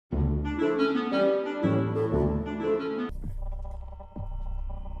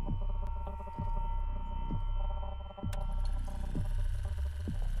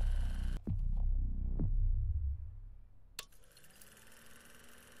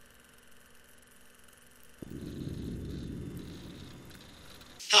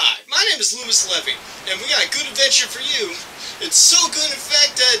is Loomis Levy, and we got a good invention for you. It's so good, in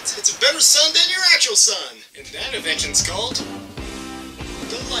fact, that it's a better sun than your actual sun. And that invention's called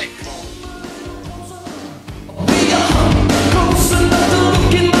the light bulb.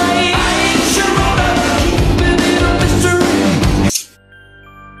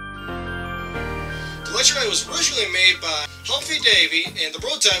 The electric light was originally made by Humphrey Davy, and the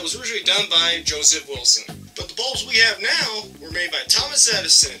prototype was originally done by Joseph Wilson. But the bulbs we have now were made by Thomas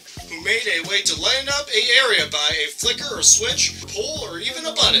Edison, who made a way to light up an area by a flicker or switch, pull, or even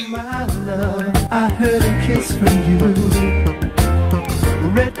a button. My love, I heard a kiss from you.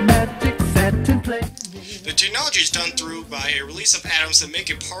 Red magic satin play. The technology is done through by a release of atoms that make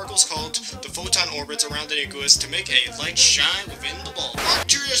a particles called the photon orbits around the nucleus to make a light shine within the bulb. Our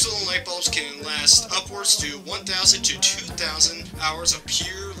traditional light bulbs can last upwards to 1,000 to 2,000 hours of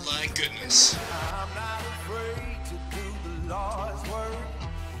pure light goodness.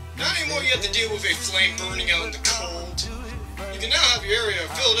 Not anymore you have to deal with a flame burning out in the cold. You can now have your area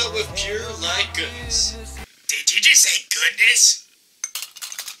filled up with pure light goodness. Did you just say goodness?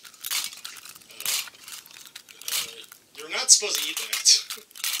 You're not supposed to eat that.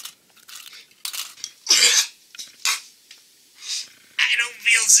 I don't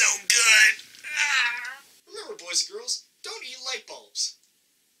feel so good. Remember, boys and girls, don't eat light bulbs.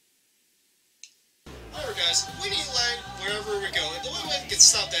 Alright guys, we need light wherever we go, and the only way we can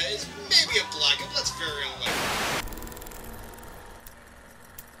stop that is maybe a blackout, but that's very unlikely.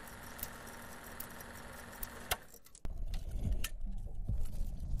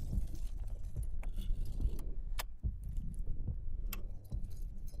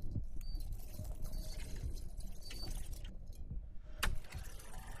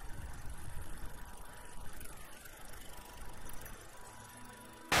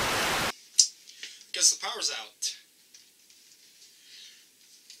 Guess the power's out.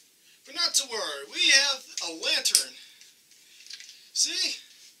 But not to worry, we have a lantern. See?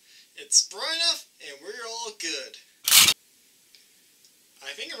 It's bright enough and we're all good.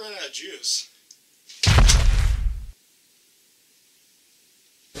 I think I ran out of juice.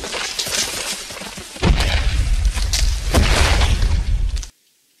 What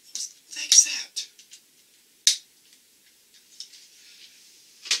the heck is that?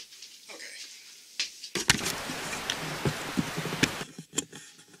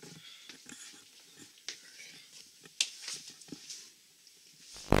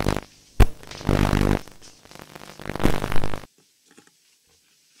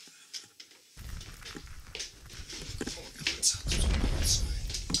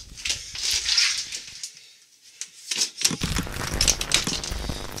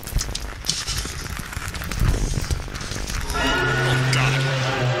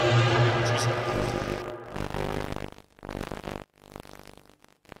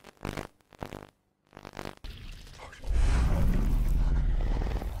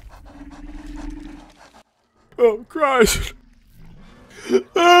 Oh, Christ.